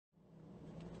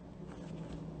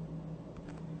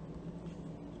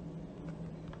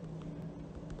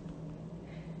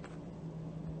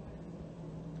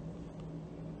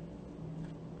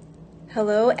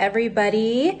Hello,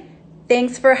 everybody.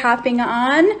 Thanks for hopping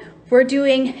on. We're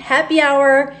doing happy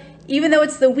hour. Even though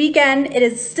it's the weekend, it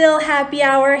is still happy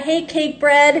hour. Hey,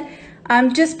 Cakebread.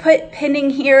 I'm just pinning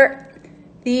here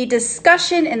the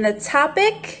discussion and the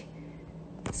topic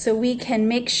so we can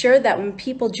make sure that when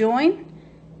people join,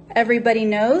 everybody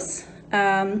knows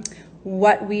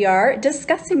what we are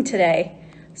discussing today.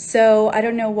 So I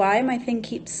don't know why my thing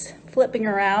keeps flipping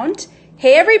around.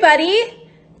 Hey, everybody.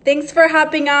 Thanks for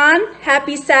hopping on.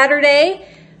 Happy Saturday.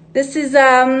 This is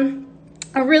a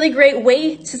really great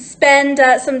way to spend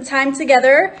some time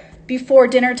together before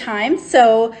dinner time.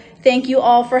 So thank you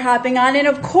all for hopping on. And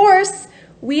of course,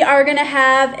 we are going to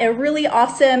have a really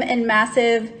awesome and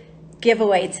massive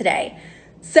giveaway today.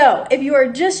 So if you are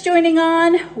just joining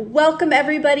on, welcome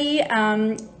everybody.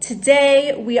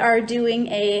 Today we are doing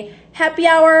a happy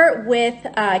hour with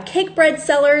Cakebread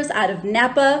sellers out of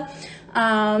Napa.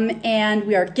 And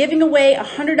we are giving away a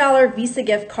 $100 Visa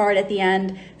gift card at the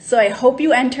end. So I hope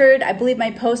you entered. I believe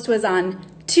my post was on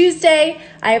Tuesday.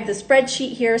 I have the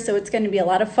spreadsheet here, so it's going to be a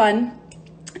lot of fun.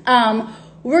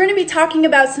 We're going to be talking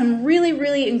about some really,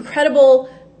 really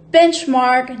incredible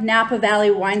benchmark Napa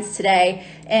Valley wines today.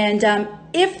 And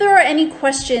if there are any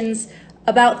questions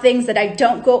about things that I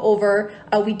don't go over,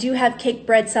 we do have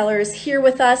Cakebread sellers here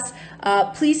with us.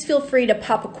 Please feel free to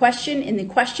pop a question in the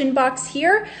question box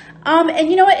here. And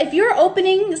you know what, if you're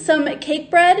opening some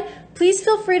Cakebread, please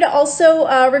feel free to also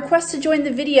request to join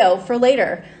the video for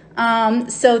later,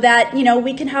 so that, you know,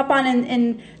 we can hop on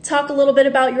and talk a little bit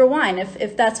about your wine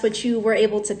if that's what you were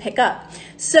able to pick up.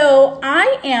 So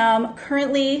I am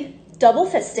currently double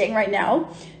fisting right now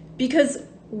because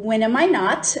when am I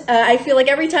not? I feel like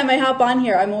every time I hop on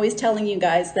here, I'm always telling you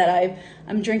guys that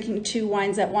I'm drinking 2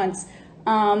 wines at once.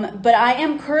 But I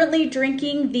am currently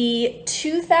drinking the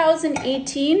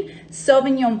 2018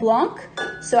 Sauvignon Blanc.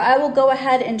 So I will go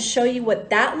ahead and show you what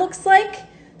that looks like.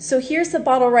 So here's the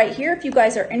bottle right here if you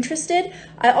guys are interested.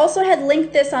 I also had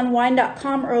linked this on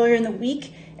wine.com earlier in the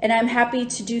week, and I'm happy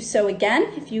to do so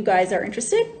again if you guys are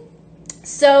interested.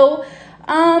 So,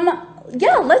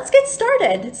 yeah, let's get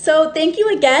started. So thank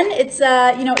you again. It's,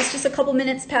 you know, it's just a couple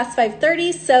minutes past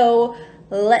 5:30, so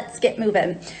let's get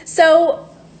moving. So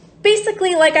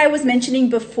basically, like I was mentioning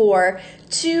before,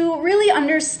 to really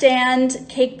understand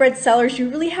Cakebread sellers, you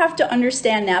really have to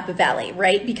understand Napa Valley,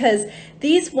 right? Because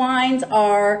these wines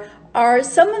are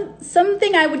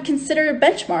something I would consider a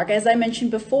benchmark, as I mentioned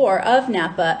before, of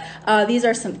Napa. These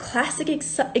are some classic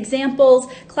examples,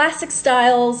 classic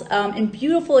styles, and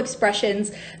beautiful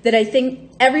expressions that I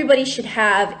think everybody should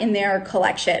have in their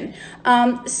collection.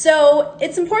 So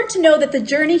it's important to know that the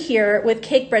journey here with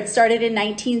Cakebread started in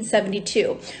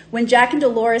 1972, when Jack and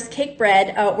Dolores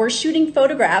Cakebread were shooting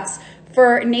photographs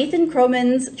for Nathan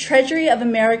Croman's Treasury of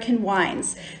American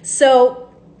Wines. So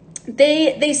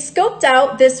they scoped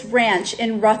out this ranch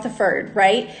in Rutherford,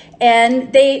 right?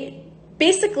 And they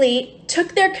basically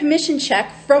took their commission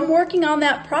check from working on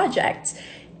that project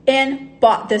and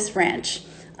bought this ranch.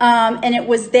 And it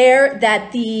was there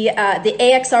that the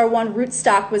AXR1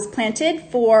 rootstock was planted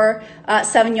for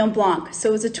Sauvignon Blanc. So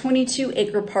it was a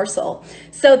 22-acre parcel.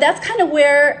 So that's kind of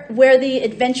where the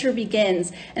adventure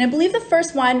begins. And I believe the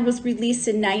first wine was released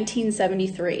in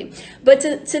 1973. But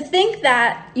to think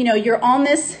that, you know, you're on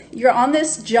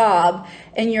this job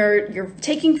and you're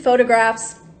taking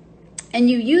photographs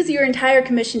and you use your entire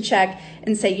commission check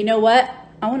and say, you know what?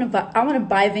 I want to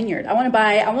buy a vineyard. I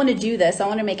want to do this. I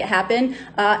want to make it happen.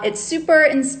 It's super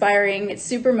inspiring. It's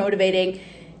super motivating.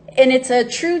 And it's a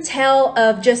true tale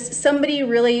of just somebody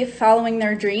really following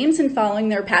their dreams and following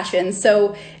their passions.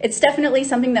 So it's definitely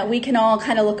something that we can all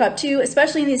kind of look up to,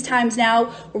 especially in these times now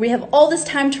where we have all this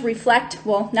time to reflect.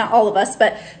 Well, not all of us,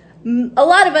 but a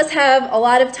lot of us have a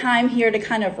lot of time here to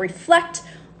kind of reflect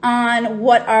on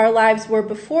what our lives were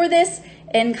before this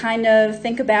and kind of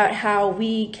think about how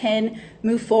we can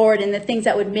move forward and the things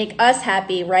that would make us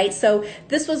happy, right? So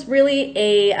this was really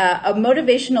a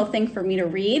motivational thing for me to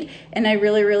read, and I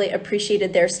really, really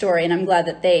appreciated their story, and I'm glad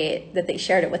that they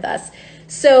shared it with us.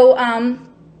 So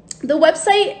the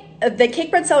website, the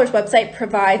Cakebread Sellers website,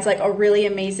 provides like a really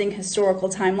amazing historical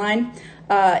timeline.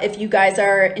 If you guys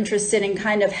are interested in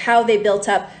kind of how they built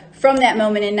up from that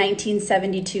moment in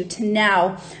 1972 to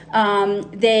now.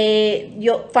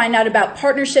 You'll find out about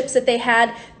partnerships that they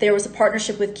had. There was a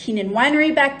partnership with Keenan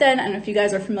Winery back then. I don't know if you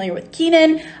guys are familiar with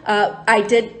Keenan. I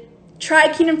did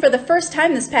try Keenan for the first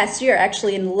time this past year,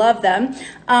 actually, and love them.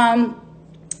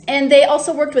 And they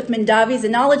also worked with Mondavi's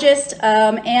enologist.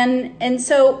 And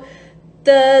so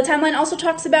The timeline also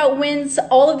talks about when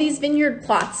all of these vineyard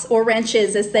plots, or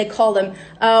ranches as they call them,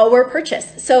 were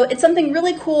purchased. So it's something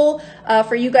really cool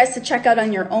for you guys to check out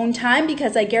on your own time,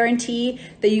 because I guarantee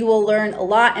that you will learn a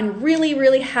lot and really,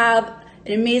 really have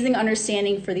an amazing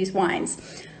understanding for these wines.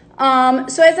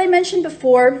 So as I mentioned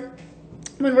before,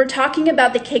 when we're talking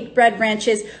about the Cakebread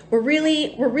ranches, we're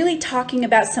really talking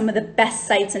about some of the best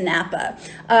sites in Napa.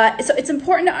 So it's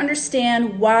important to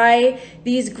understand why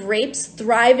these grapes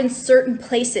thrive in certain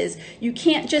places. You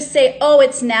can't just say, oh,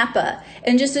 it's Napa,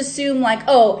 and just assume like,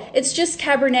 oh, it's just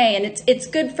Cabernet and it's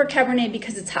good for Cabernet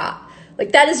because it's hot.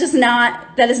 Like that is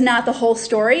not the whole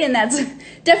story, and that's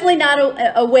definitely not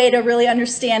a way to really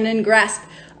understand and grasp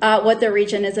what the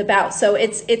region is about. So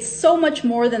it's so much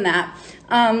more than that.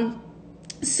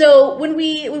 So when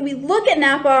we look at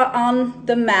Napa on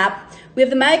the map, we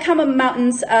have the Mayakama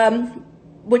Mountains,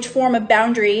 which form a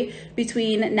boundary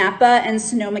between Napa and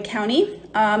Sonoma County.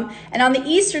 And on the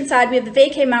eastern side, we have the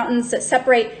Vacay Mountains that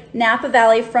separate Napa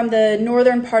Valley from the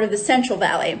northern part of the Central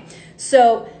Valley.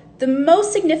 So the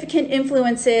most significant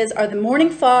influences are the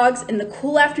morning fogs and the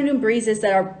cool afternoon breezes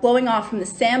that are blowing off from the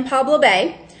San Pablo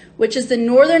Bay, which is the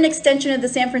northern extension of the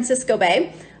San Francisco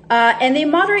Bay. And they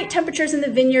moderate temperatures in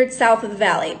the vineyards south of the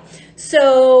valley.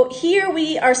 So here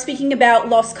we are speaking about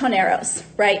Los Carneros,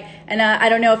 right? And I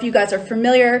don't know if you guys are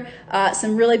familiar,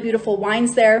 some really beautiful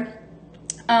wines there.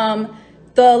 The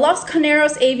Los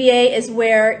Carneros AVA is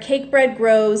where Cakebread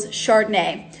grows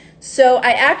Chardonnay. So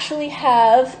I actually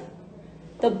have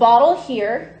the bottle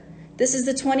here. This is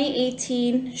the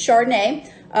 2018 Chardonnay.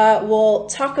 We'll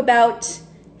talk about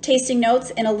tasting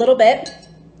notes in a little bit.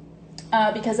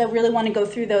 Because I really want to go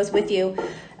through those with you.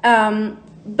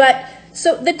 But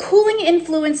so the cooling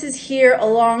influences here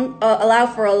allow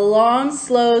for a long,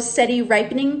 slow, steady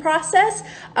ripening process.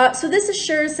 So this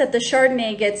assures that the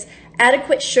Chardonnay gets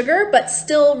adequate sugar, but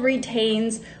still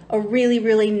retains a really,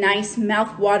 really nice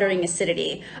mouth-watering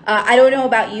acidity. I don't know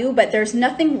about you, but there's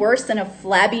nothing worse than a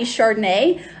flabby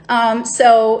Chardonnay.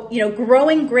 So, you know,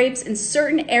 growing grapes in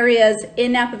certain areas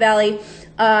in Napa Valley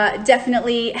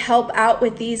definitely help out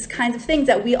with these kinds of things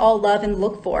that we all love and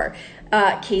look for.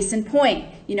 Case in point,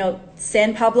 you know,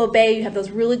 San Pablo Bay, you have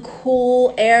those really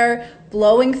cool air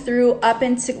blowing through up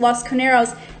into Los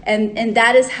Carneros, and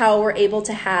that is how we're able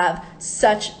to have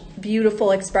such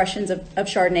beautiful expressions of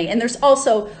Chardonnay. And there's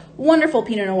also wonderful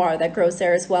Pinot Noir that grows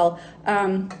there as well.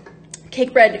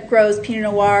 Cakebread grows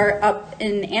Pinot Noir up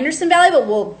in Anderson Valley, but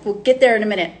we'll get there in a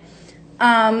minute.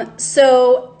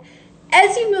 So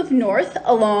as you move north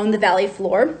along the valley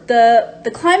floor,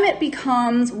 the climate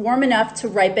becomes warm enough to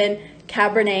ripen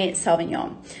Cabernet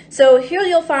Sauvignon. So here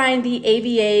you'll find the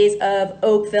AVAs of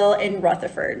Oakville and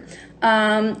Rutherford,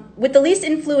 with the least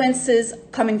influences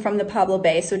coming from the Pablo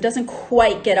Bay, so it doesn't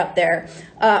quite get up there.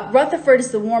 Rutherford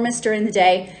is the warmest during the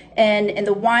day, and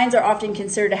the wines are often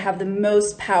considered to have the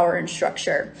most power and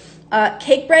structure.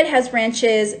 Cakebread has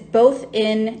ranches both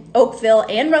in Oakville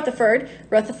and Rutherford.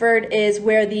 Rutherford is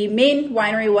where the main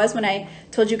winery was. When I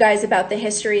told you guys about the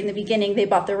history in the beginning, they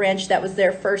bought the ranch. That was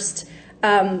their first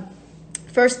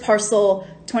parcel,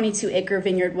 22-acre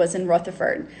vineyard was in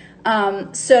Rutherford.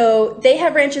 So they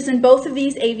have ranches in both of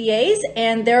these AVAs,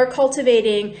 and they're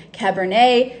cultivating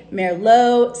Cabernet,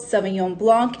 Merlot, Sauvignon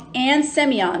Blanc, and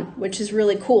Semillon, which is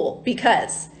really cool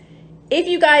because if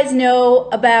you guys know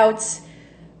about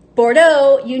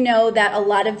Bordeaux, you know that a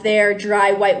lot of their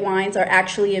dry white wines are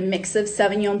actually a mix of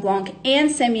Sauvignon Blanc and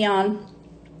Semillon,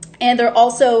 and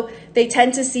they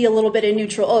tend to see a little bit of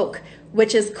neutral oak,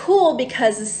 which is cool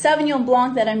because the Sauvignon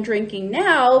Blanc that I'm drinking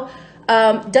now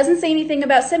doesn't say anything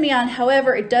about Semillon.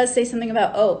 However, it does say something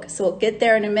about oak, so we'll get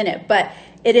there in a minute, but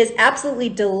it is absolutely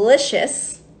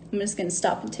delicious. I'm just going to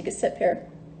stop and take a sip here.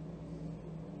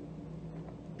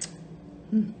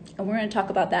 And we're going to talk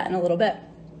about that in a little bit.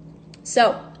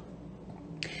 So,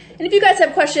 and if you guys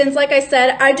have questions, like I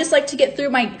said, I just like to get through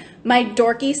my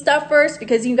dorky stuff first,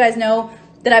 because you guys know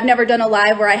that I've never done a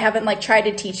live where I haven't like tried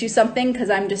to teach you something, because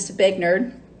I'm just a big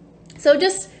nerd. So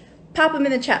just pop them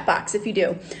in the chat box if you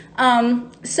do.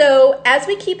 So as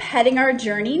we keep heading our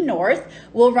journey north,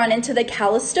 we'll run into the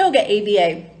Calistoga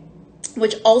AVA,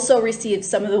 which also receives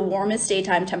some of the warmest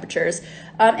daytime temperatures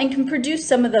and can produce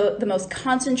some of the most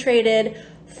concentrated,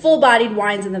 full-bodied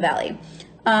wines in the valley.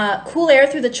 Cool air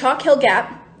through the Chalk Hill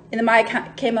Gap in the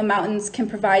Mayakama Mountains can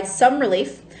provide some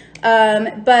relief,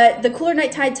 but the cooler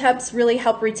nighttime temps really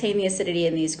help retain the acidity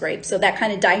in these grapes. So that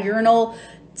kind of diurnal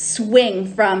swing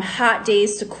from hot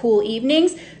days to cool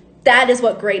evenings, that is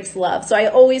what grapes love. So I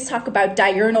always talk about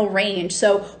diurnal range.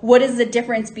 So what is the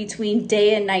difference between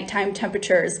day and nighttime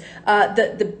temperatures?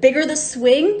 The bigger the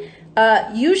swing,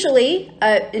 Usually,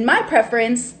 in my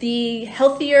preference, the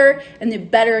healthier and the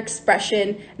better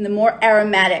expression and the more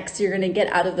aromatics you're going to get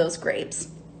out of those grapes.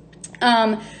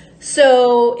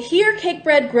 So here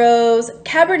Cakebread grows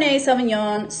Cabernet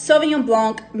Sauvignon, Sauvignon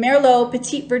Blanc, Merlot,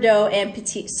 Petit Verdot, and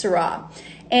Petit Syrah.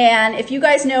 And if you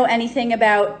guys know anything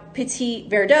about Petit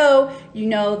Verdot, you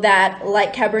know that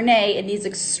like Cabernet, it needs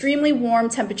extremely warm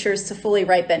temperatures to fully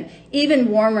ripen, even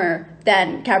warmer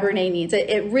than Cabernet needs.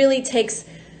 It really takes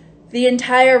the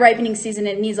entire ripening season.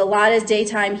 It needs a lot of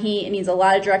daytime heat. It needs a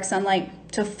lot of direct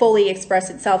sunlight to fully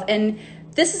express itself. And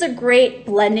this is a great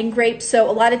blending grape. So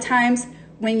a lot of times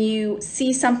when you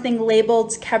see something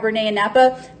labeled Cabernet and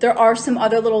Napa, there are some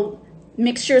other little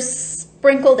mixtures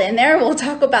sprinkled in there. We'll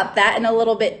talk about that in a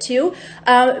little bit too.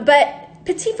 But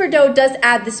Petit Verdot does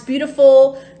add this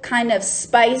beautiful kind of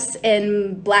spice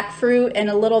and black fruit and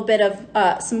a little bit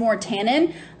of some more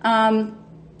tannin.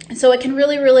 So it can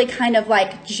really kind of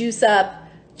like juice up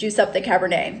the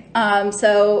Cabernet.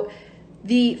 So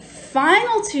the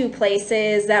final two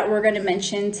places that we're going to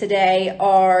mention today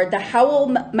are the Howell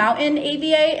Mountain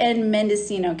AVA and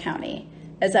Mendocino County,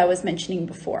 as I was mentioning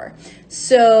before.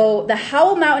 So the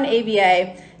Howell Mountain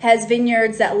AVA has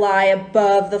vineyards that lie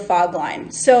above the fog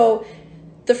line. So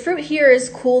the fruit here is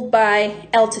cooled by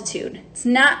altitude. It's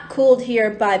not cooled here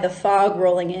by the fog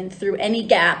rolling in through any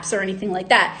gaps or anything like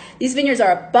that. These vineyards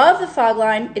are above the fog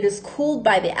line. It is cooled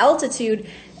by the altitude.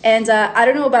 And I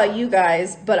don't know about you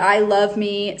guys, but I love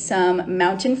me some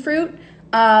mountain fruit.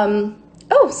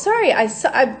 Oh, sorry,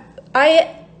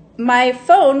 my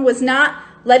phone was not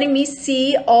letting me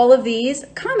see all of these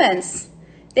comments.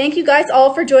 Thank you guys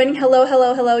all for joining. Hello,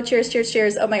 hello, hello. Cheers, cheers,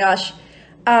 cheers. Oh my gosh.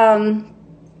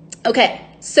 Okay,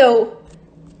 so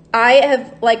I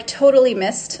have like totally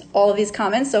missed all of these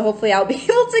comments. So hopefully I'll be able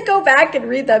to go back and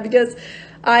read them because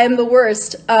I am the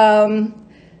worst.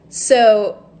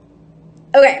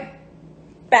 Okay,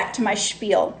 back to my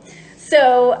spiel.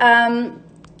 So,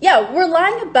 yeah, we're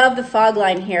lying above the fog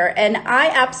line here, and I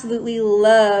absolutely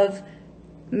love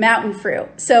mountain fruit.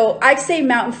 So I say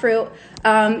mountain fruit,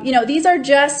 you know, these are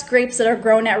just grapes that are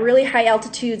grown at really high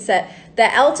altitudes, that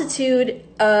the altitude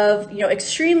of, you know,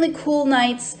 extremely cool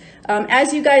nights.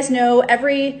 As you guys know,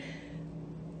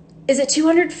 is it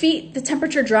 200 feet, the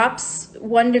temperature drops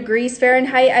 1 degree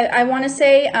Fahrenheit, I want to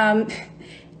say.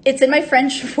 It's in my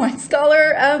French wine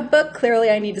scholar book.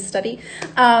 Clearly I need to study.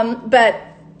 But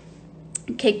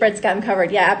Cakebread's got them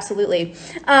covered. Yeah, absolutely.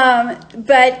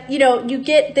 But, you know, you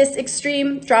get this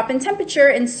extreme drop in temperature.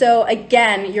 And so,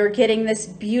 again, you're getting this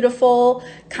beautiful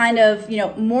kind of, you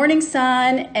know, morning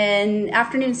sun and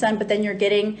afternoon sun, but then you're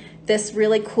getting this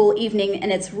really cool evening.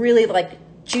 And it's really like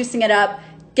juicing it up,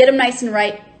 get them nice and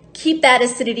right. Keep that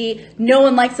acidity. No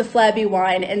one likes a flabby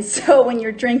wine. And so when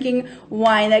you're drinking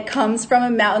wine that comes from a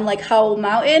mountain like Howell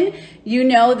Mountain, you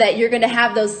know that you're going to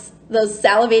have those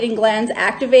salivating glands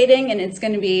activating, and it's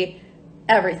going to be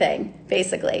everything,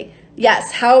 basically.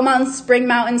 Yes, Howell Mountain, Spring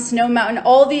Mountain, Snow Mountain,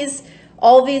 all these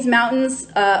mountains,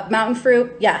 mountain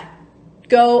fruit. Yeah,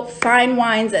 go find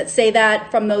wines that say that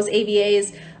from those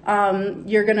AVAs.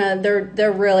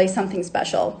 They're really something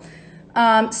special.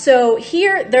 So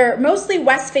here they're mostly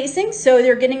west facing, so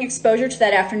they're getting exposure to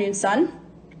that afternoon sun.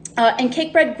 And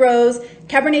Cakebread grows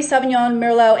Cabernet Sauvignon,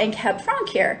 Merlot, and Cab Franc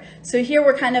here. So here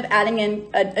we're kind of adding in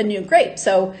a new grape.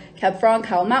 So Cab Franc,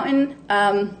 Howell Mountain.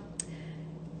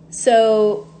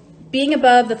 So being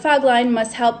above the fog line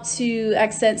must help to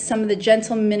accent some of the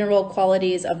gentle mineral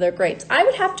qualities of their grapes. I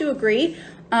would have to agree.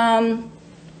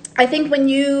 I think when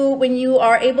you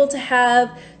are able to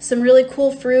have some really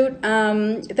cool fruit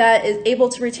that is able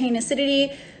to retain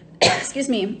acidity, excuse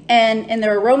me, and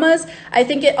their aromas, I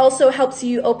think it also helps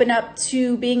you open up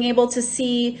to being able to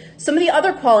see some of the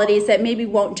other qualities that maybe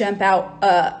won't jump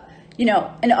out, you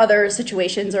know, in other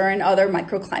situations or in other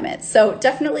microclimates. So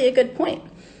definitely a good point.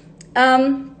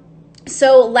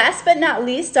 So last but not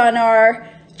least on our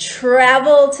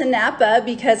travel to Napa,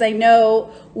 because I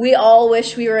know we all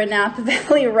wish we were in Napa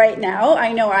Valley right now.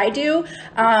 I know I do.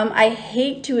 I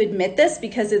hate to admit this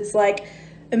because it's like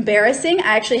embarrassing.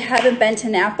 I actually haven't been to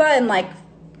Napa in like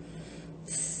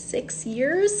 6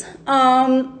 years.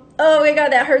 Oh my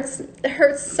God, that hurts. It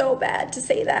hurts so bad to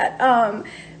say that.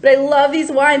 But I love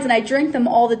these wines and I drink them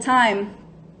all the time.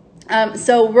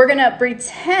 So we're gonna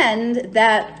pretend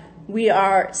that we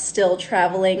are still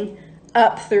traveling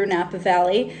up through Napa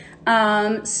Valley.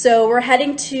 So we're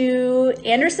heading to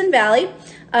Anderson Valley,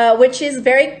 which is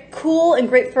very cool and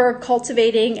great for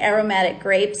cultivating aromatic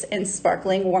grapes and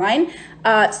sparkling wine.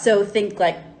 So think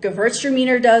like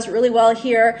Gewürztraminer does really well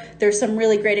here. There's some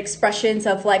really great expressions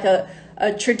of like a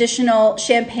a traditional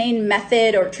champagne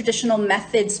method or traditional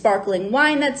method sparkling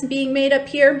wine that's being made up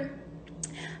here.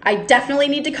 I definitely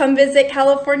need to come visit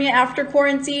California after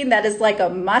quarantine. That is like a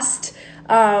must.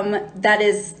 That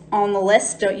is on the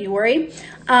list, don't you worry.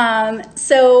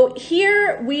 So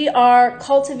here we are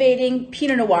cultivating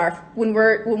Pinot Noir when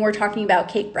we're talking about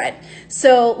Cakebread.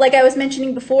 So like I was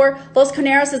mentioning before, Los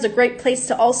Coneros is a great place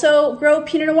to also grow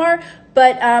Pinot Noir,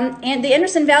 but and the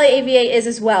Anderson Valley AVA is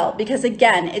as well, because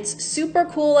again, it's super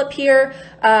cool up here.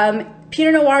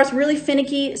 Pinot Noir is really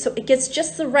finicky, so it gets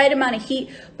just the right amount of heat,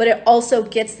 but it also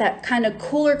gets that kind of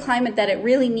cooler climate that it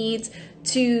really needs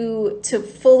to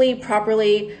fully,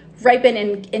 properly ripen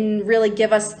and really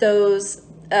give us those,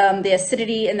 the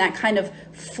acidity and that kind of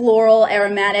floral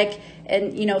aromatic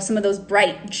and, you know, some of those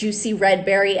bright, juicy red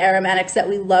berry aromatics that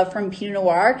we love from Pinot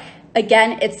Noir.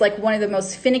 Again, it's like one of the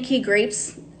most finicky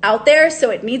grapes out there,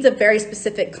 so it needs a very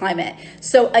specific climate.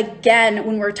 So again,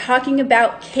 when we're talking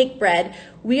about Cakebread,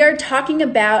 we are talking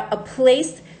about a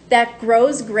place that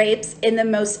grows grapes in the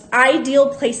most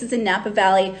ideal places in Napa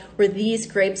Valley where these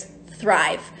grapes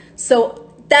thrive.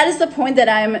 So that is the point that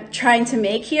I'm trying to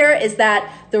make here, is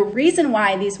that the reason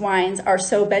why these wines are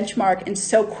so benchmark and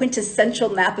so quintessential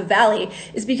Napa Valley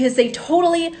is because they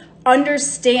totally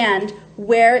understand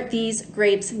where these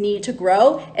grapes need to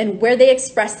grow and where they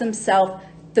express themselves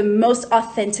the most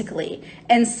authentically.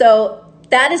 And so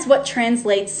that is what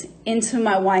translates into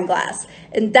my wine glass.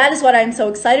 And that is what I'm so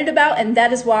excited about. And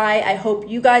that is why I hope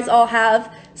you guys all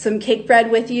have some Cakebread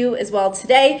with you as well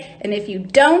today. And if you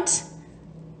don't,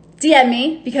 DM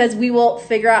me, because we will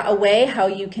figure out a way how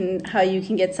you can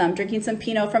get some. Drinking some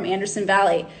Pinot from Anderson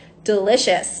Valley.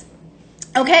 Delicious.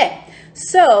 Okay,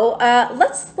 so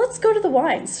let's go to the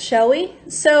wines, shall we?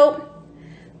 So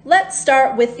let's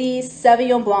start with the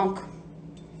Sauvignon Blanc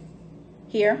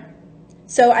here.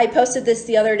 So I posted this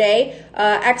the other day.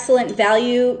 Excellent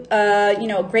value, you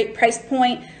know, great price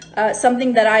point,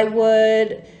 something that I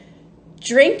would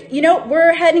drink. You know,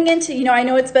 we're heading into, you know, I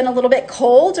know it's been a little bit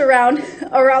cold around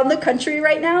the country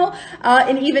right now,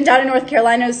 and even down in North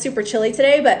Carolina it's super chilly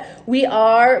today, but we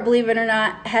are, believe it or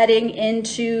not, heading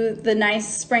into the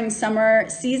nice spring summer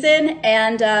season.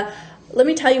 And let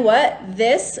me tell you what,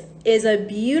 this is a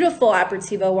beautiful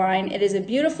aperitivo wine. It is a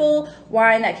beautiful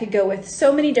wine that could go with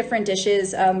so many different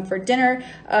dishes for dinner,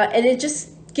 and it's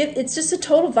just a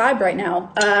total vibe right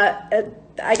now.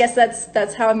 I guess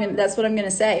that's what I'm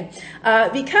gonna say,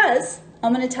 because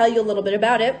I'm gonna tell you a little bit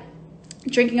about it.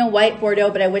 Drinking a white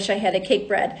Bordeaux, but I wish I had a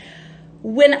Cakebread.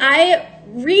 When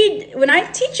I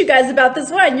teach you guys about this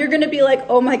wine, you're gonna be like,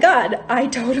 oh my God, I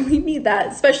totally need that,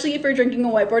 especially if you're drinking a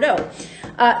white Bordeaux.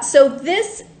 So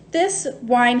this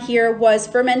wine here was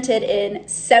fermented in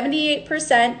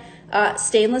 78%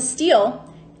 stainless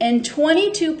steel and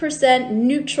 22%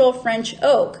 neutral French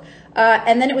oak.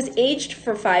 And then it was aged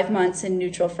for 5 months in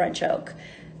neutral French oak.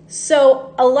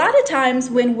 So a lot of times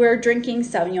when we're drinking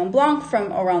Sauvignon Blanc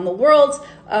from around the world,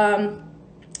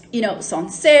 you know,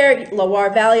 Sancerre, Loire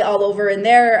Valley, all over in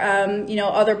there, you know,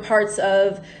 other parts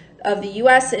of the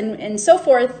US and so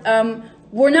forth,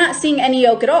 we're not seeing any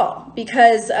oak at all,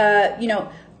 because, you know,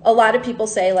 a lot of people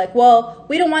say like, well,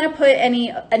 we don't want to put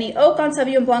any oak on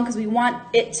Sauvignon Blanc because we want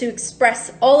it to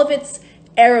express all of its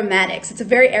aromatics. It's a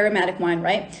very aromatic wine,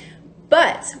 right?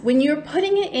 But when you're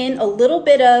putting it in a little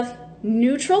bit of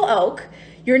neutral oak,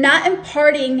 you're not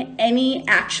imparting any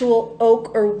actual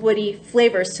oak or woody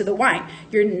flavors to the wine.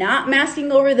 You're not masking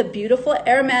over the beautiful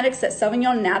aromatics that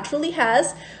Sauvignon naturally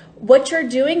has. What you're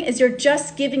doing is you're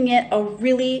just giving it a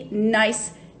really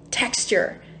nice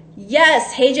texture.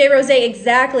 Yes, Hey J Rosé,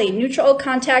 exactly. Neutral oak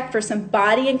contact for some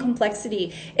body and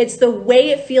complexity. It's the way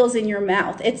it feels in your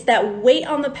mouth. It's that weight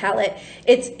on the palate.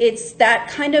 It's that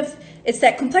kind of, it's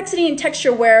that complexity and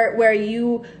texture where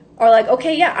you are like,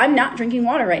 okay, yeah, I'm not drinking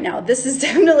water right now. This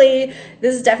definitely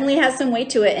has some weight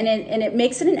to it, and it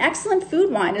makes it an excellent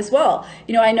food wine as well.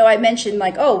 You know I mentioned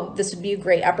like, oh, this would be a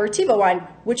great aperitivo wine,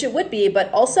 which it would be,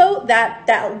 but also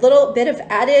that little bit of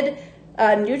added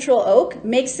neutral oak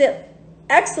makes it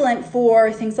excellent for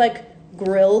things like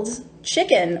grilled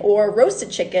chicken or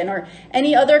roasted chicken or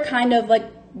any other kind of like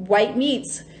white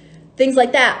meats, things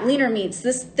like that, leaner meats.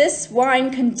 This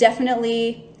wine can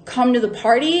definitely come to the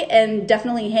party and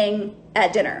definitely hang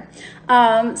at dinner.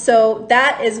 So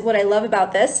that is what I love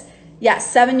about this. Yeah,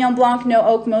 Sauvignon Blanc, no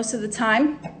oak most of the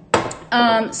time.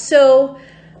 So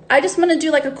I just want to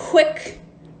do like a quick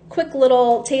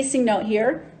little tasting note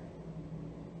here.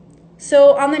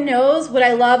 So on the nose, what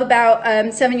I love about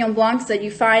Sauvignon Blancs that you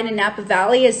find in Napa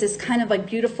Valley is this kind of like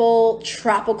beautiful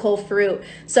tropical fruit.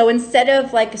 So instead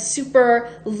of like a super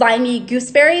limey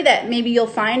gooseberry that maybe you'll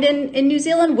find in New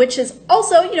Zealand, which is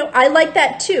also, you know, I like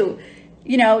that too.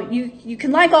 You know, you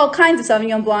can like all kinds of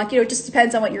Sauvignon Blanc, you know, it just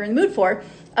depends on what you're in the mood for.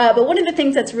 But one of the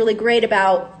things that's really great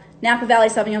about Napa Valley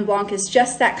Sauvignon Blanc is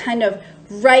just that kind of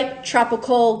ripe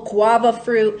tropical guava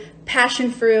fruit, passion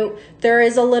fruit.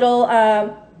 There's a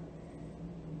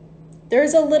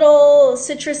little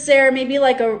citrus there, maybe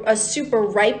like a super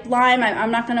ripe lime. I'm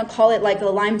not gonna call it like a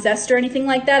lime zest or anything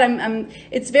like that.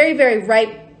 It's very, very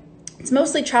ripe. It's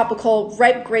mostly tropical,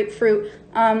 ripe grapefruit.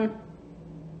 Yeah,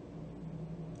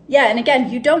 and again,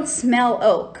 you don't smell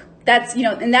oak. That's, you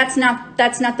know, and that's not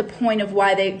the point of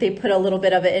why they put a little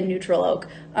bit of it in neutral oak.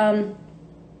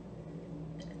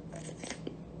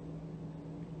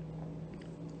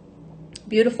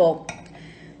 Beautiful.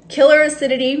 Killer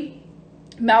acidity.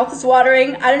 Mouth is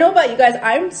watering. I don't know about you guys.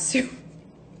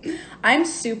 I'm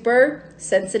super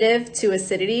sensitive to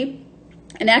acidity.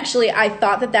 And actually, I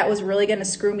thought that was really going to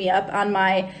screw me up on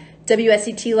my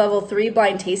WSET level 3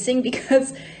 blind tasting,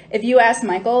 because if you ask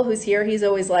Michael, who's here, he's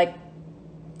always like,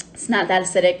 it's not that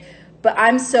acidic. But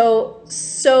I'm so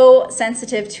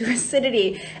sensitive to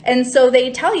acidity. And so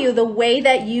they tell you the way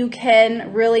that you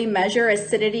can really measure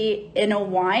acidity in a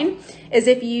wine is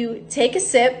if you take a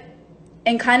sip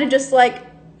and kind of just like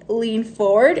lean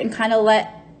forward and kind of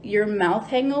let your mouth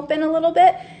hang open a little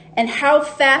bit, and how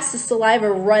fast the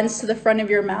saliva runs to the front of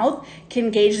your mouth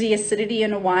can gauge the acidity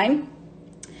in a wine.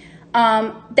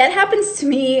 That happens to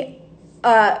me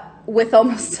with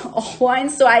almost all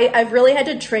wines. So I've really had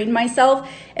to train myself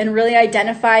and really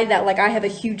identify that like I have a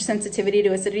huge sensitivity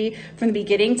to acidity from the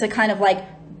beginning to kind of like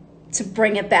to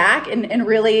bring it back and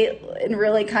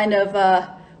really kind of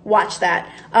watch that.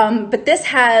 But this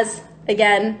has,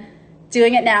 again,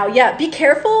 doing it now. Yeah, be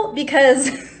careful, because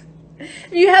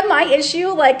if you have my issue,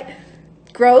 like,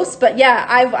 gross. But yeah,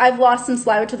 I've lost some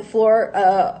saliva to the floor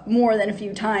more than a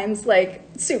few times, like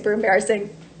super embarrassing.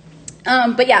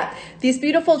 But yeah, these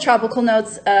beautiful tropical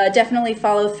notes definitely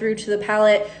follow through to the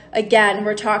palate. Again,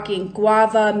 we're talking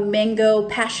guava, mango,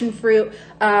 passion fruit,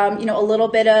 you know, a little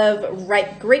bit of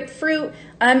ripe grapefruit,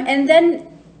 and then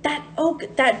that oak,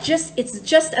 it's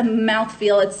just a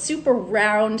mouthfeel. It's super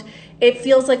round. It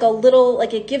feels like a little,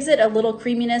 like it gives it a little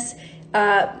creaminess,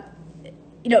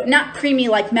 you know, not creamy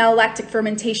like malolactic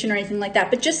fermentation or anything like that,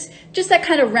 but just that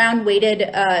kind of round weighted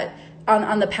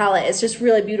on the palate. It's just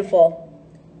really beautiful.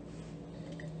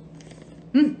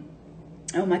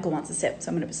 Oh, Michael wants a sip, so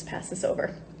I'm gonna just pass this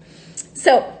over.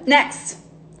 So next,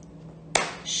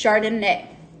 Chardonnay.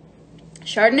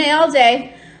 Chardonnay all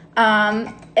day.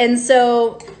 And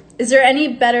so is there any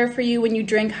better for you when you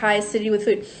drink high acidity with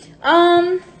food?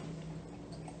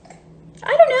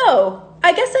 I don't know.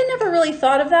 I guess I never really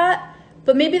thought of that,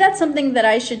 but maybe that's something that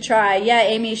I should try. Yeah,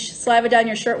 Amy, saliva down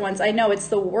your shirt once. I know, it's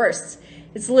the worst.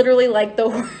 It's literally like the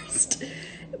worst.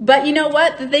 But you know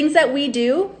what? The things that we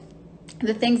do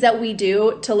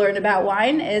to learn about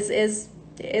wine is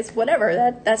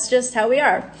whatever. That's just how we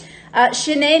are.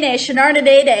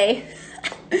 Shenarnadede.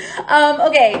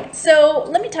 Okay, so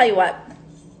let me tell you what,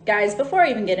 guys, before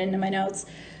I even get into my notes,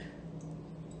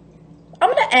 I'm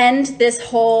gonna end this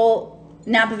whole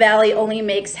Napa Valley only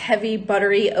makes heavy,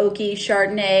 buttery, oaky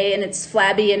Chardonnay, and it's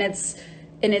flabby, and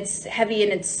it's heavy,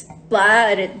 and it's blah,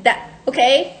 and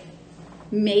okay,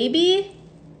 maybe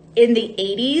in the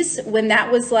 80s when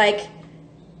that was like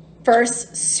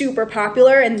first super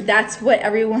popular and that's what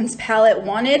everyone's palate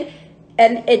wanted,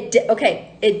 and it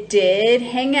did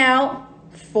hang out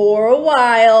for a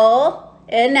while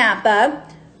in Napa,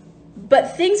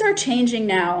 but things are changing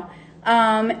now,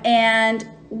 and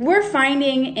we're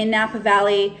finding in Napa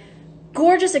Valley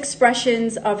gorgeous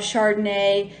expressions of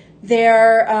Chardonnay.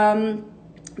 They're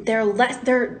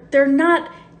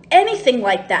not anything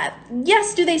like that.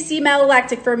 Yes, do they see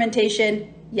malolactic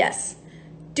fermentation? Yes.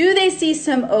 Do they see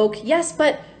some oak? Yes,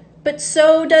 but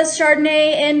so does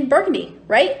Chardonnay and Burgundy,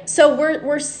 right? So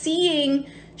we're seeing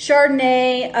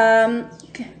Chardonnay.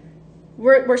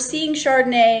 We're seeing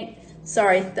Chardonnay.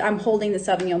 Sorry, I'm holding the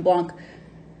Sauvignon Blanc.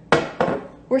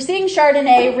 We're seeing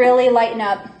Chardonnay really lighten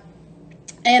up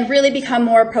and really become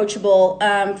more approachable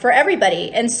for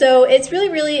everybody. And so it's really,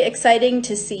 really exciting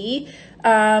to see.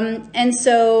 And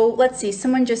so let's see,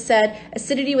 someone just said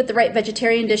acidity with the right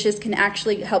vegetarian dishes can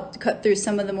actually help to cut through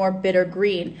some of the more bitter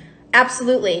green.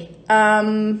 Absolutely.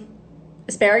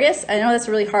 Asparagus, I know that's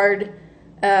a really hard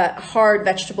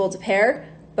vegetable to pair,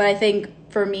 but I think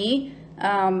for me,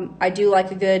 I do like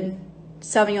a good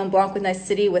Sauvignon Blanc with nice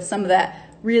acidity with some of that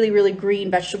really, really green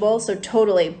vegetable. So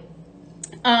totally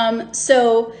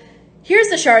So here's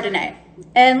the Chardonnay.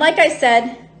 And like I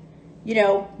said, you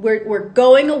know, we're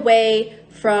going away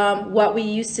from what we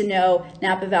used to know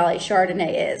Napa Valley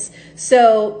Chardonnay is.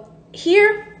 So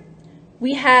here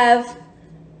we have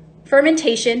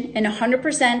fermentation in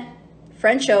 100%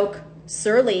 French oak,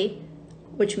 Surly,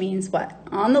 which means what?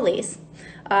 On the lees,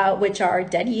 which are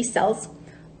dead yeast cells.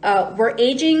 We're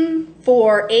aging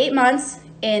for 8 months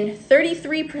in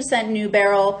 33% new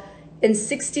barrel and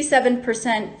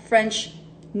 67% French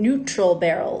neutral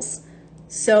barrels.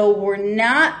 So we're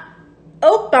not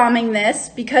oak bombing this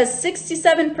because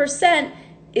 67%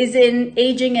 is in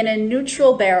aging in a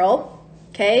neutral barrel.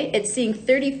 Okay, it's seeing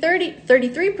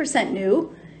 33%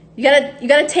 new. You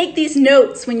gotta take these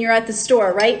notes when you're at the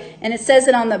store, right? And it says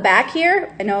it on the back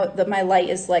here. I know that my light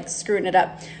is like screwing it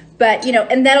up, but you know,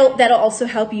 and that'll also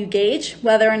help you gauge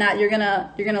whether or not you're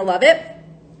gonna love it.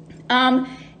 And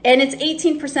it's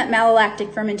 18%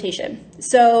 malolactic fermentation.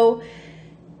 So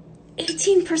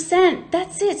 18%,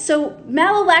 that's it. So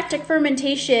malolactic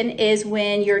fermentation is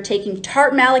when you're taking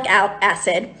tart malic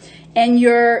acid and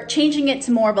you're changing it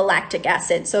to more of a lactic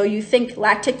acid. So you think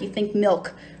lactic, you think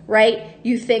milk, right?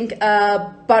 You think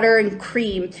butter and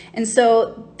cream. And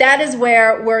so that is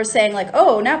where we're saying like,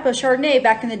 oh, Napa Chardonnay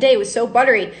back in the day was so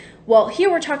buttery. Well, here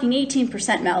we're talking 18%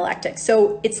 malolactic,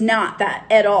 so it's not that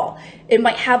at all. It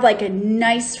might have like a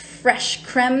nice fresh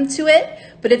creme to it,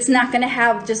 but it's not gonna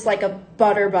have just like a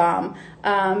butter bomb.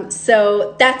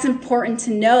 So that's important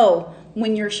to know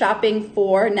when you're shopping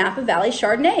for Napa Valley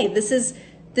Chardonnay. This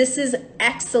is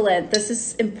excellent. This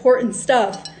is important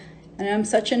stuff, and I'm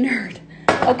such a nerd.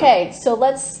 Okay, so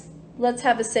let's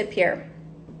have a sip here.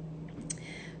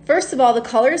 First of all, the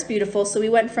color is beautiful. So we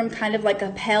went from kind of like a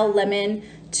pale lemon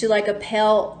to like a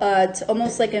pale, to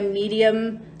almost like a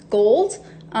medium gold.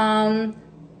 On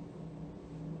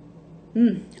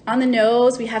the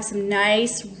nose, we have some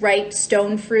nice ripe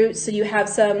stone fruit. So you have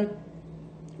some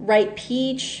ripe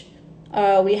peach.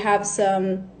 We have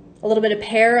a little bit of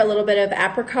pear, a little bit of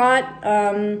apricot.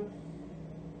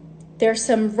 There's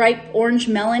some ripe orange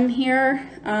melon here.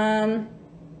 And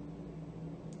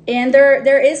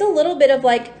there is a little bit of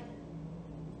like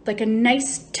a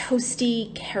nice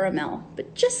toasty caramel,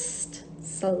 but just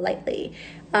slightly.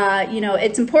 You know,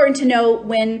 it's important to know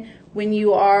when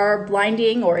you are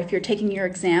blinding or if you're taking your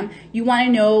exam, you want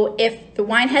to know if the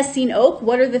wine has seen oak,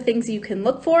 what are the things you can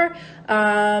look for?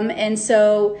 And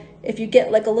so if you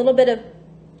get like a little bit of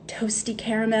toasty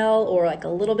caramel or like a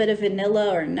little bit of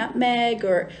vanilla or nutmeg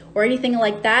or anything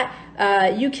like that,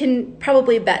 you can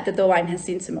probably bet that the wine has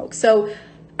seen some oak. So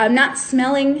I'm not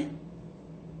smelling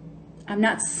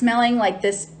like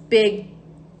this big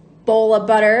bowl of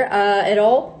butter at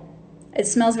all. It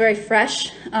smells very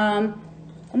fresh,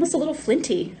 almost a little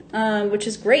flinty, which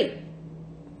is great.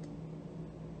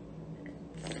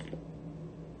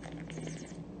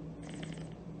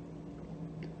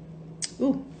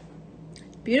 Ooh,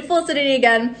 beautiful acidity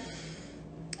again.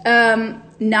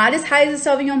 Not as high as the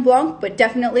Sauvignon Blanc, but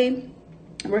definitely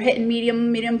we're hitting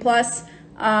medium plus.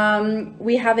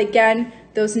 We have, again,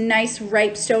 those nice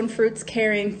ripe stone fruits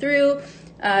carrying through,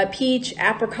 peach,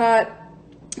 apricot,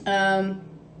 a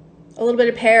little bit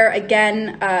of pear.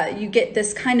 Again, you get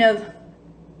this kind of,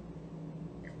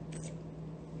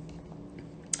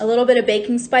 a little bit of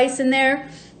baking spice in there,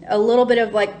 a little bit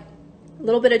of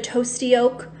toasty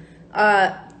oak,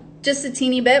 just a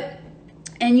teeny bit.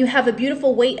 And you have a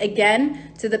beautiful weight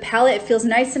again to the palate. It feels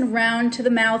nice and round to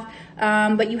the mouth,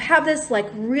 but you have this like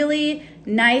really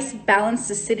nice balanced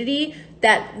acidity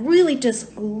that really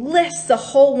just lifts the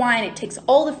whole wine. It takes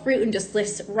all the fruit and just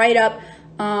lifts it right up.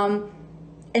 And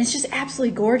it's just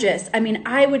absolutely gorgeous. I mean,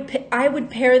 I would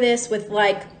pair this with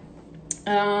like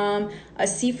a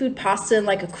seafood pasta and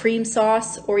like a cream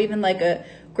sauce, or even like a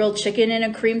grilled chicken in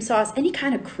a cream sauce, any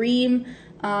kind of cream.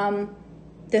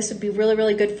 This would be really,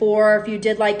 really good for if you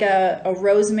did like a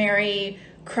rosemary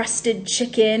crusted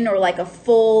chicken, or like a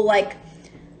full, like,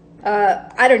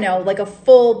 I don't know, like a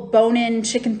full bone-in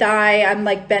chicken thigh. I'm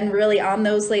like been really on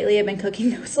those lately. I've been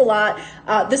cooking those a lot.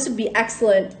 This would be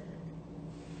excellent.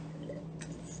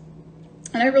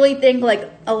 And I really think like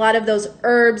a lot of those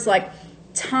herbs like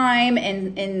thyme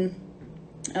and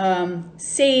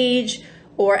sage,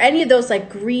 or any of those like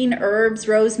green herbs,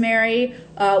 rosemary,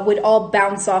 would all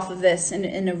bounce off of this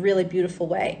in a really beautiful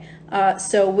way.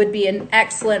 So would be an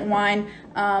excellent wine.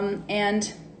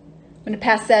 And I'm gonna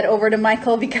pass that over to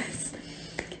Michael because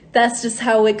that's just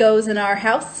how it goes in our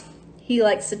house. He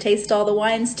likes to taste all the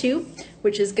wines too,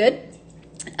 which is good.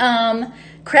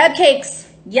 Crab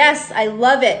cakes, yes, I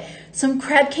love it. Some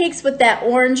crab cakes with that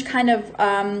orange kind of,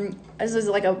 this is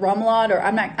like a remoulade, or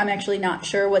I'm actually not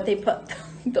sure what they put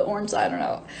the orange, I don't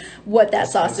know what that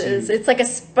sauce is. It's like a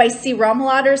spicy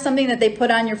remoulade or something that they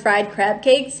put on your fried crab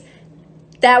cakes.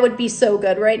 That would be so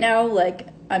good right now. Like,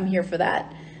 I'm here for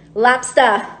that.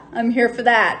 Lobster, I'm here for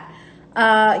that.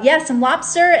 Yeah, some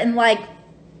lobster and like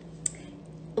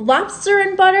lobster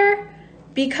and butter,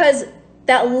 because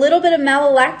that little bit of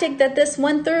malolactic that this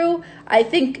went through, I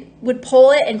think would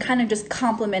pull it and kind of just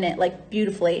complement it like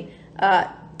beautifully.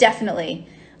 Definitely.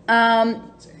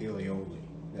 It's aioli.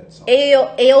 That's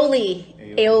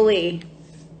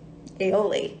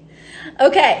aioli.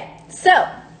 Okay, so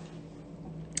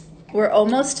we're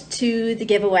almost to the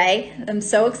giveaway. I'm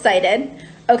so excited.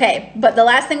 Okay, but the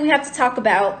last thing we have to talk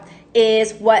about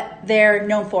is what they're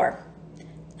known for.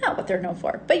 Not what they're known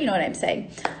for, but you know what I'm saying.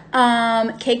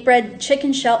 Cakebread,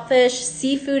 chicken, shellfish,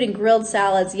 seafood, and grilled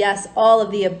salads. Yes, all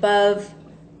of the above.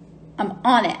 I'm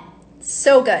on it.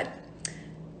 So good.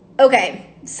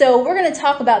 Okay, so we're gonna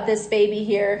talk about this baby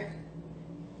here.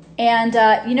 And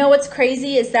you know what's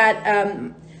crazy is that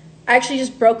I actually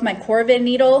just broke my Corvin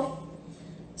needle.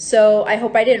 So I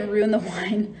hope I didn't ruin the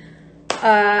wine.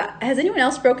 Has anyone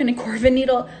else broken a Corvin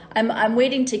needle? I'm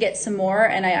waiting to get some more,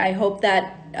 and I hope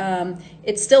that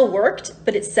it still worked,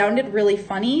 but it sounded really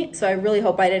funny. So I really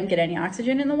hope I didn't get any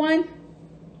oxygen in the wine.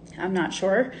 I'm not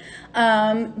sure.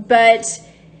 But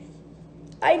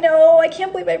I know, I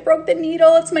can't believe I broke the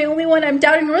needle. It's my only one. I'm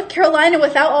down in North Carolina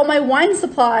without all my wine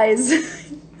supplies.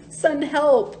 Send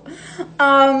help.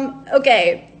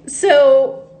 Okay,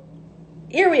 so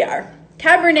here we are.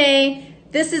 Cabernet.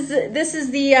 This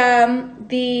is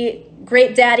the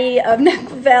Grape Daddy of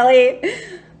Napa Valley.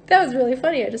 That was really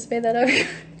funny. I just made that up.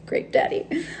 Grape Daddy.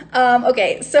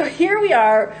 Okay, so here we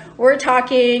are. We're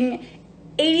talking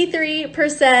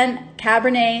 83%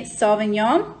 Cabernet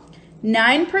Sauvignon,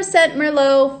 9%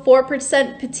 Merlot,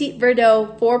 4% Petit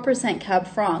Verdot, 4% Cab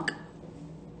Franc.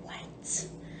 What?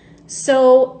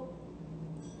 So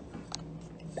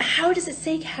how does it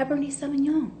say Cabernet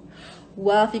Sauvignon?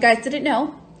 Well, if you guys didn't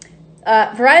know,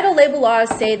 varietal label laws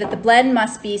say that the blend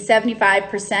must be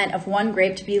 75% of one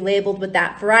grape to be labeled with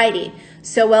that variety.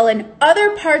 So while in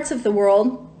other parts of the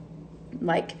world,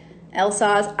 like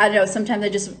Alsace, I don't know, sometimes I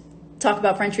just talk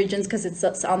about French regions because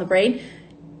it's on the brain.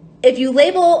 If you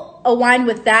label a wine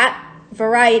with that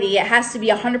variety, it has to be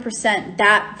 100%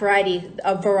 that variety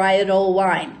of varietal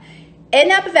wine. In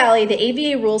Napa Valley, the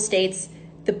AVA rule states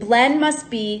the blend must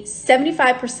be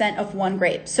 75% of one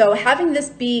grape. So having this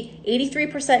be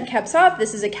 83% Cab Sauv,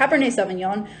 this is a Cabernet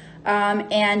Sauvignon,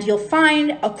 and you'll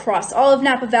find across all of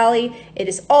Napa Valley, it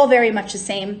is all very much the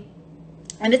same.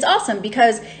 And it's awesome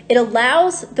because it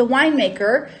allows the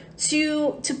winemaker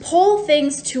to pull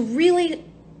things to really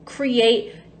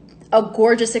create a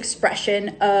gorgeous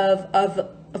expression of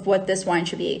what this wine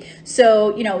should be.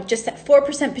 So, you know, just at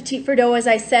 4% Petit Verdot, as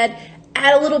I said,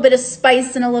 add a little bit of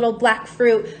spice and a little black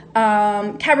fruit.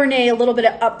 Cabernet, a little bit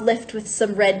of uplift with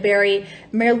some red berry.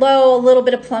 Merlot, a little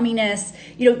bit of plumminess.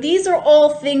 You know, these are all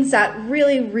things that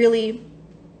really, really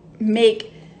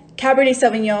make Cabernet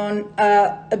Sauvignon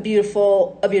a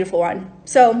beautiful wine.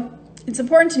 So it's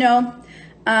important to know.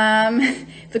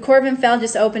 If the Corvin fell,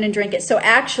 just open and drink it. So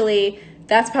actually,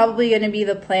 that's probably going to be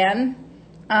the plan.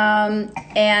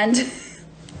 And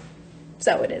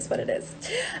so it is what it is.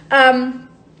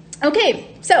 Okay,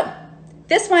 so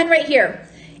this wine right here,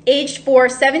 aged for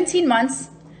 17 months,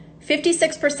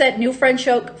 56% new French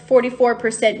oak,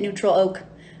 44% neutral oak.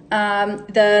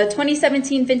 The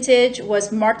 2017 vintage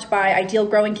was marked by ideal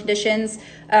growing conditions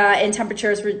and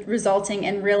temperatures resulting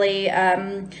in really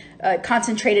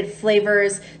concentrated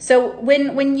flavors. So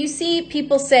when you see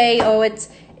people say, oh,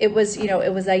 it was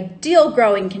ideal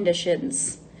growing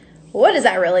conditions, what does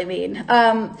that really mean?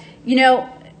 You know,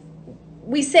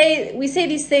 we say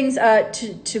these things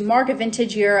to mark a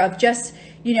vintage year of just,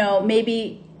 you know,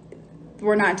 maybe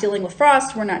we're not dealing with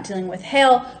frost, we're not dealing with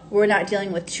hail, we're not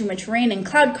dealing with too much rain and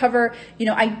cloud cover. You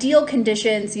know, ideal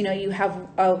conditions, you know, you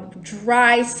have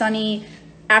dry, sunny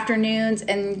afternoons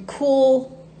and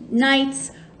cool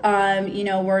nights. You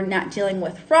know, we're not dealing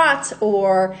with rot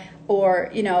or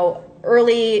you know,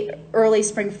 early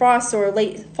spring frosts or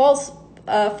late fall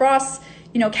frosts.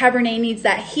 You know, Cabernet needs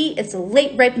that heat. It's a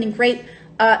late ripening grape.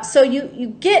 So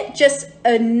you get just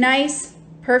a nice,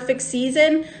 perfect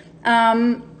season.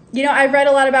 You know, I read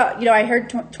a lot about, you know, I heard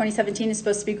 2017 is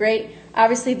supposed to be great.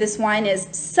 Obviously, this wine is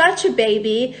such a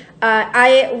baby.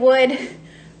 I would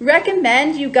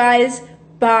recommend you guys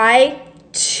buy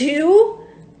 2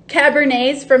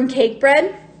 Cabernets from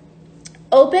Cakebread.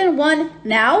 Open one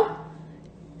now.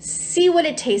 See what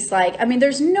it tastes like. I mean,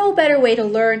 there's no better way to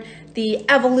learn the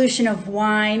evolution of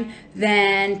wine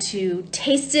than to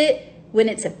taste it when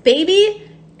it's a baby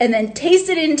and then taste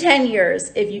it in 10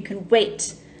 years if you can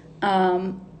wait.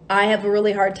 I have a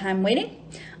really hard time waiting.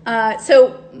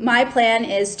 So my plan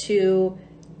is to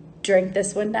drink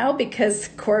this one now because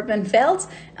Corbin failed.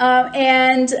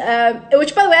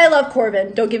 Which, by the way, I love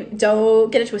Corbin. Don't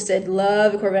get it twisted.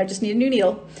 Love Corbin. I just need a new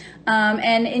needle.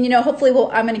 And you know, hopefully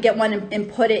I'm going to get one and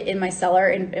put it in my cellar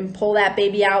and pull that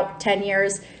baby out 10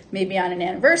 years, maybe on an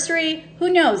anniversary.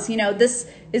 Who knows? You know, this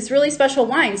is really special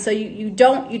wine. So you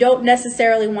don't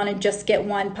necessarily want to just get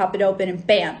one, pop it open, and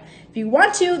bam. If you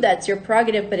want to, that's your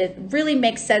prerogative, but it really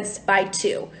makes sense to buy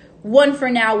two. One for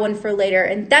now, one for later.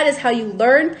 And that is how you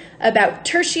learn about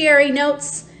tertiary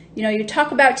notes. You know, you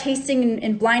talk about tasting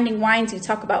and blinding wines. You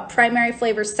talk about primary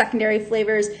flavors, secondary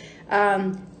flavors,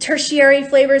 tertiary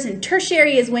flavors. And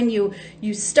tertiary is when you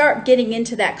start getting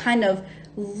into that kind of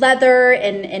leather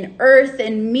and earth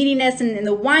and meatiness, and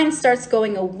the wine starts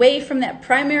going away from that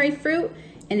primary fruit,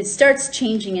 and it starts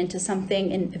changing into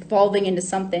something and evolving into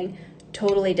something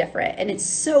totally different. And it's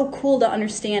so cool to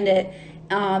understand it.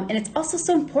 And it's also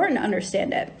so important to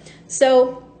understand it.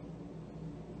 So,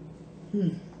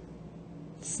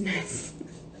 it's nice.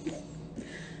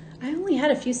 I only had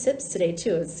a few sips today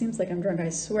too. It seems like I'm drunk. I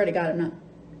swear to God, I'm not.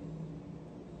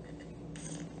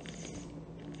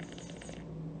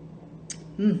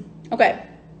 Okay.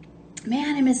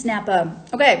 Man, I miss Napa.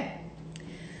 Okay.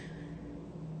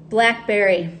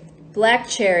 Blackberry, black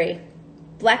cherry,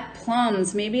 black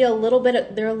plums, maybe a little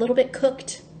bit, they're a little bit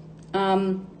cooked.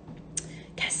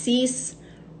 Cassis,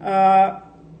 leather,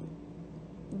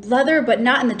 but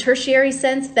not in the tertiary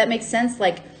sense, if that makes sense.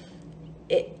 Like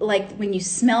when you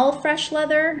smell fresh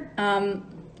leather,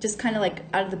 just kind of like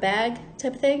out of the bag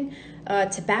type of thing.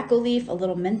 Tobacco leaf, a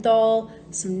little menthol,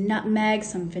 some nutmeg,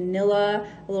 some vanilla,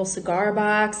 a little cigar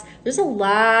box. There's a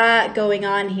lot going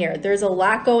on here. There's a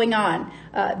lot going on.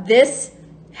 This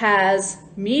has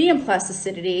medium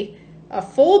plasticity, a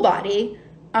full body.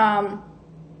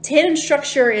 Tannin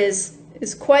structure is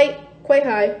quite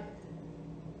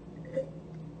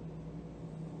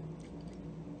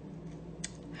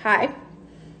high.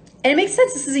 And it makes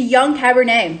sense. This is a young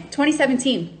Cabernet,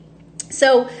 2017.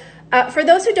 So for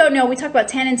those who don't know, we talk about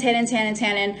tannin.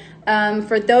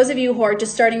 For those of you who are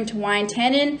just starting to wine,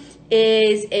 tannin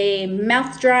is a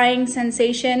mouth-drying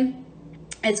sensation.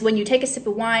 It's when you take a sip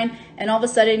of wine and all of a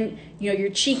sudden, you know, your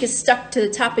cheek is stuck to the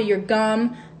top of your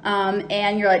gum,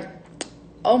 and you're like,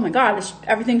 oh my God,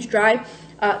 everything's dry.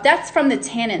 That's from the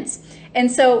tannins.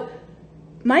 And so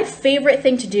my favorite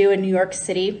thing to do in New York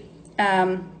City,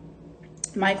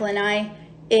 Michael and I,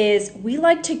 is we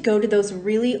like to go to those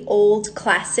really old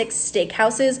classic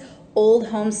steakhouses, Old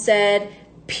Homestead,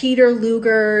 Peter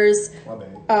Luger's,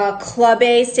 Club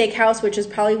A Steakhouse, which is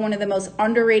probably one of the most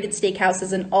underrated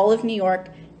steakhouses in all of New York.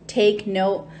 Take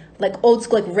note, like old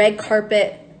school, like red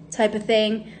carpet type of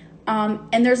thing.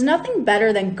 And there's nothing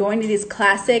better than going to these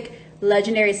classic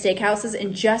legendary steakhouses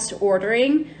and just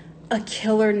ordering a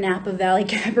killer Napa Valley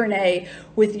Cabernet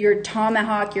with your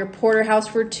tomahawk, your porterhouse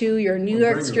for two, your New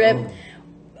York strip.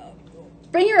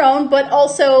 Bring your own, but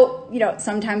also, you know,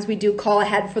 sometimes we do call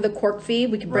ahead for the cork fee.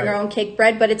 We can bring our own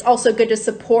Cakebread, but it's also good to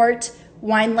support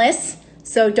wineless,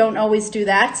 so don't always do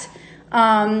that.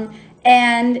 And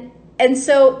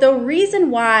so the reason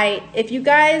why, if you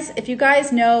guys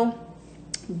know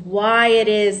why it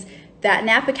is that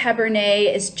Napa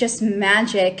Cabernet is just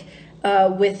magic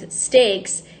with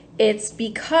steaks, it's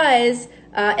because,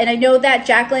 and I know that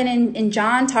Jacqueline and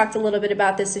John talked a little bit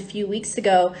about this a few weeks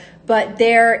ago, but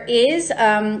there is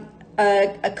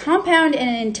a compound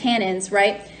in tannins,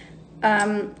 right?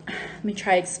 Let me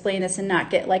try to explain this and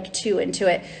not get like too into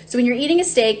it. So when you're eating a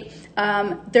steak,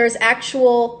 there's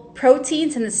actual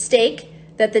proteins in the steak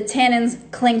that the tannins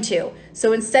cling to.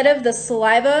 So instead of the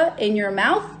saliva in your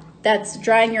mouth that's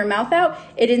drying your mouth out,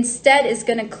 it instead is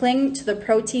going to cling to the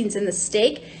proteins in the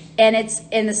steak, and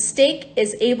the steak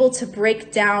is able to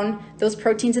break down, those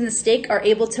proteins in the steak are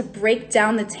able to break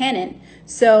down the tannin.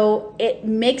 So it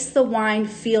makes the wine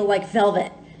feel like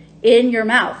velvet in your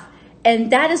mouth.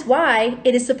 And that is why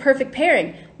it is the perfect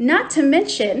pairing. Not to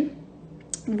mention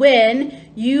when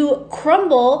you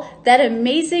crumble that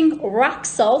amazing rock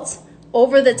salt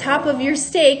over the top of your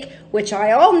steak, which I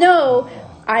know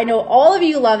all of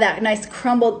you love that nice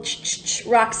crumbled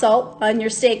rock salt on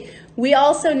your steak. We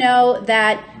also know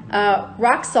that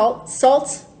rock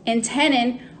salt and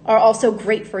tannin are also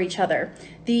great for each other.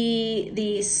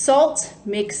 The salt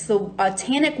makes the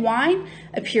tannic wine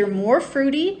appear more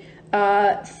fruity,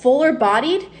 fuller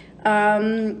bodied,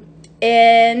 and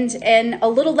a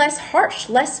little less harsh,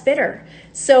 less bitter.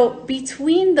 So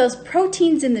between those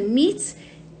proteins in the meats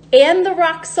and the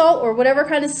rock salt, or whatever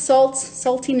kind of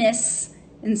saltiness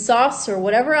and sauce or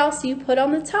whatever else you put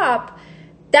on the top.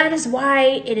 That is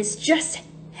why it is just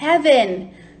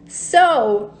heaven.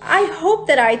 So I hope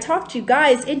that I talked you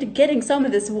guys into getting some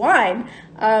of this wine.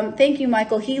 Thank you,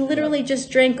 Michael. He literally just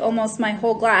drank almost my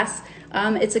whole glass.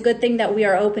 It's a good thing that we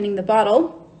are opening the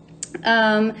bottle.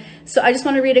 So I just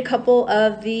want to read a couple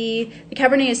of the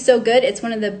Cabernet is so good. It's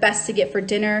one of the best to get for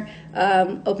dinner.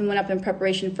 Open one up in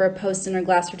preparation for a post-dinner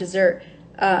glass for dessert.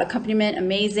 Accompaniment,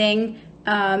 amazing.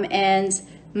 And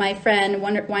my friend,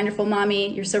 wonderful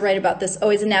mommy, you're so right about this.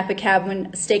 Always a Napa Cab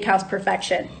when steakhouse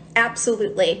perfection.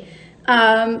 Absolutely.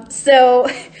 So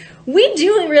we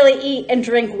do really eat and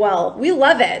drink well. We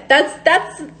love it.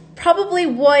 That's probably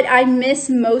what I miss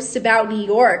most about New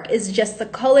York is just the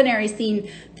culinary scene,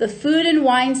 the food and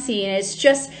wine scene. It's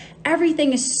just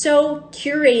everything is so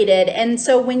curated. And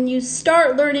so when you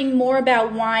start learning more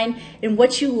about wine and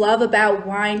what you love about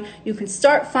wine, you can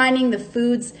start finding the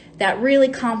foods that really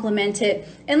complement it.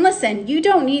 And listen, you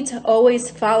don't need to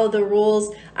always follow the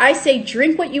rules. I say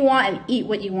drink what you want and eat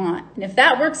what you want. And if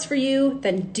that works for you,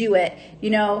 then do it.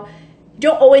 You know, you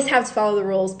don't always have to follow the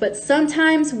rules, but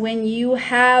sometimes when you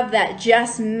have that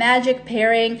just magic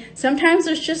pairing, sometimes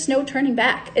there's just no turning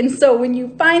back. And so when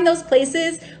you find those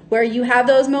places where you have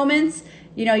those moments,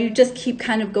 you know, you just keep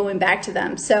kind of going back to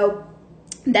them. So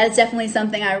that is definitely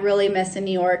something I really miss in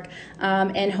New York,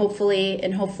 and hopefully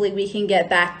we can get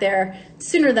back there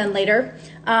sooner than later.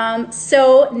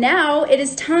 So now it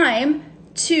is time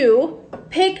to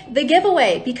pick the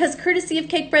giveaway, because courtesy of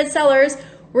Cakebread sellers,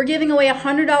 we're giving away a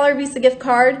 $100 Visa gift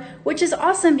card, which is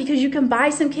awesome because you can buy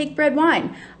some Cakebread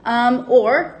wine,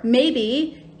 or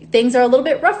maybe things are a little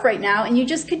bit rough right now and you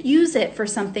just could use it for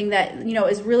something that, you know,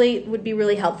 would be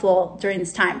really helpful during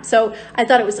this time. So I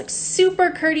thought it was like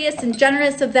super courteous and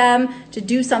generous of them to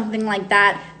do something like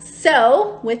that.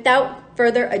 So without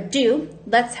further ado,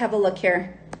 let's have a look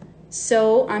here.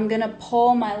 So I'm gonna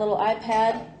pull my little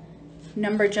iPad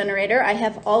number generator. I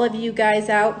have all of you guys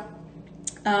out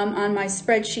on my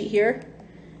spreadsheet here,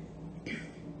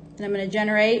 and I'm gonna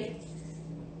generate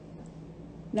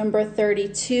number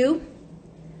 32.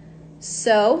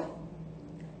 So,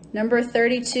 number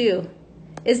 32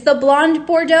 is the Blonde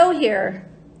Bordeaux here.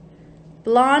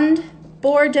 Blonde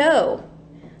Bordeaux.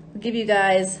 I'll give you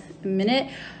guys a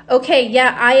minute. Okay,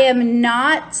 yeah, I am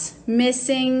not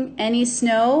missing any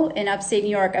snow in upstate New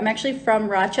York. I'm actually from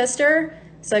Rochester,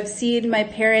 so I've seen my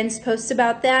parents post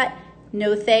about that.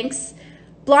 No thanks.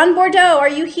 Blonde Bordeaux, are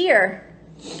you here?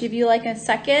 Give you like a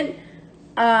second.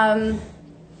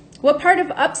 What part of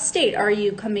upstate are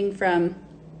you coming from?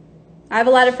 I have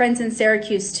a lot of friends in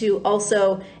Syracuse too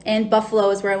also, and Buffalo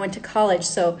is where I went to college,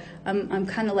 so I'm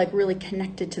kind of like really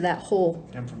connected to that whole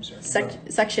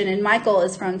section. And Michael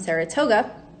is from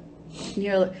Saratoga,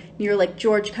 near like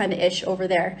George kind of ish over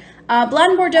there.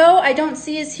 Blonde Bordeaux, I don't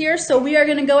see is here, so we are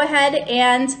gonna go ahead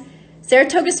and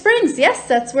Saratoga Springs, yes,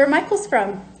 that's where Michael's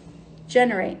from.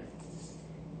 Generate.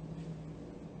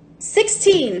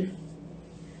 16.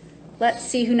 Let's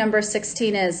see who number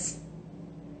 16 is.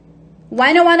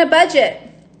 Wino on a Budget.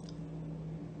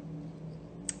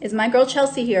 Is my girl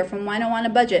Chelsea here from Wino on a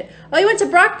Budget? Oh, you went to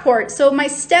Brockport. So my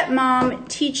stepmom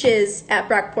teaches at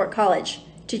Brockport College,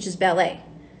 teaches ballet.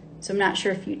 So I'm not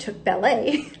sure if you took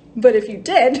ballet, but if you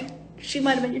did, she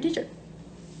might have been your teacher.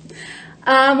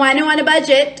 Wino on a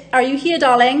Budget. Are you here,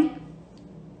 darling?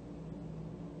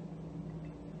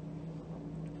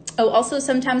 Oh, also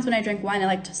sometimes when I drink wine, I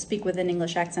like to speak with an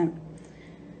English accent.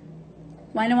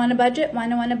 Wino on a Budget,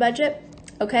 Wino on a Budget.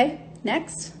 Okay,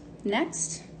 next.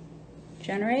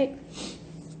 Generate.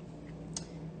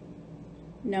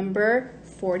 Number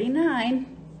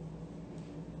 49.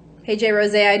 Hey, J.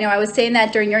 Rose, I know I was saying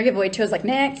that during your giveaway too. I was like,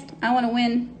 next, I want to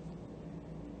win.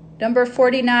 Number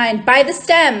 49, By the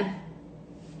Stem.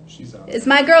 She's out. Is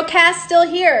my girl Cass still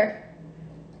here?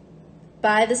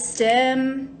 By the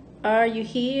Stem. Are you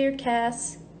here,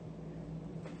 Cass?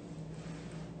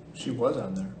 She was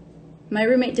on there. My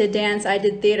roommate did dance, I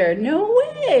did theater. No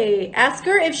way. Ask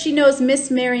her if she knows Miss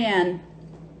Marianne.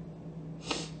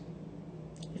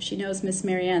 If she knows Miss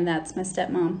Marianne, that's my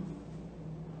stepmom.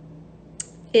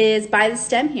 Is By the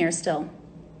Stem here still?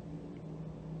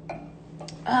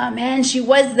 Oh man, she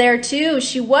was there too.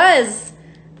 She was.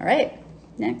 All right,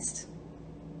 next.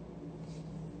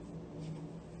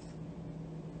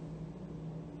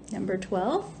 Number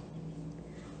 12.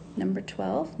 Number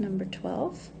 12, number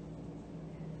 12.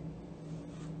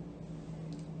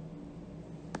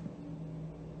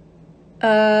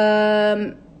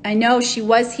 I know she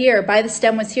was here. By the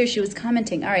Stem was here. She was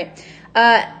commenting. All right.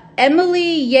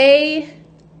 Emily Yay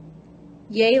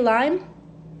Lime.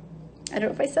 I don't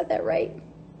know if I said that right.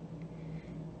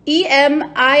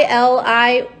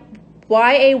 Emiliyaylime.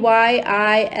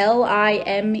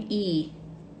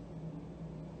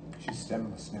 She's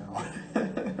stemless now.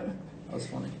 That was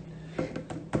funny.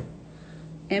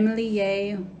 Emily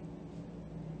Yay.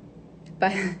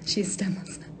 But she's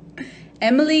stemless.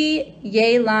 Emily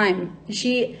Yay Lime.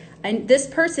 And this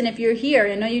person, if you're here,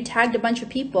 I know you tagged a bunch of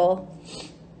people.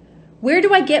 Where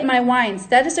do I get my wines?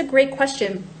 That is a great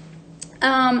question.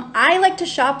 I like to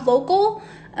shop local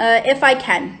if I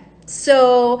can.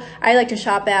 So I like to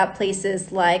shop at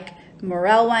places like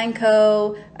Morel Wine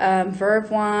Co.,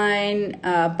 Verve Wine,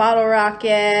 Bottle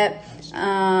Rocket,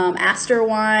 Astor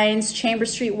Wines, Chamber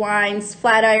Street Wines,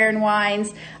 Flatiron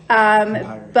Wines,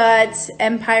 but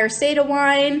Empire State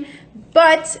Wine.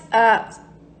 But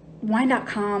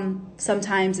wine.com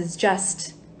sometimes is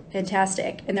just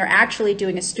fantastic. And they're actually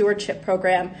doing a stewardship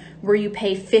program where you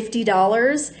pay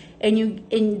 $50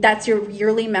 and that's your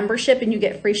yearly membership and you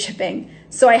get free shipping.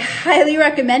 So I highly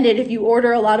recommend it if you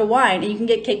order a lot of wine, and you can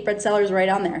get Cakebread Cellars right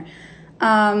on there.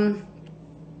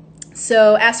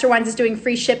 So Astor Wines is doing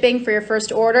free shipping for your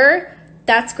first order.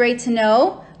 That's great to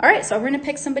know. All right, so we're gonna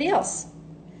pick somebody else.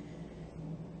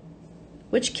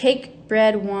 Which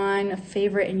Cakebread wine a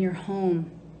favorite in your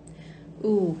home?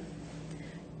 Ooh,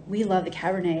 we love the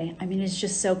Cabernet. I mean, it's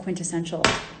just so quintessential.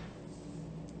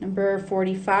 Number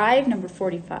 45, number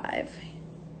 45.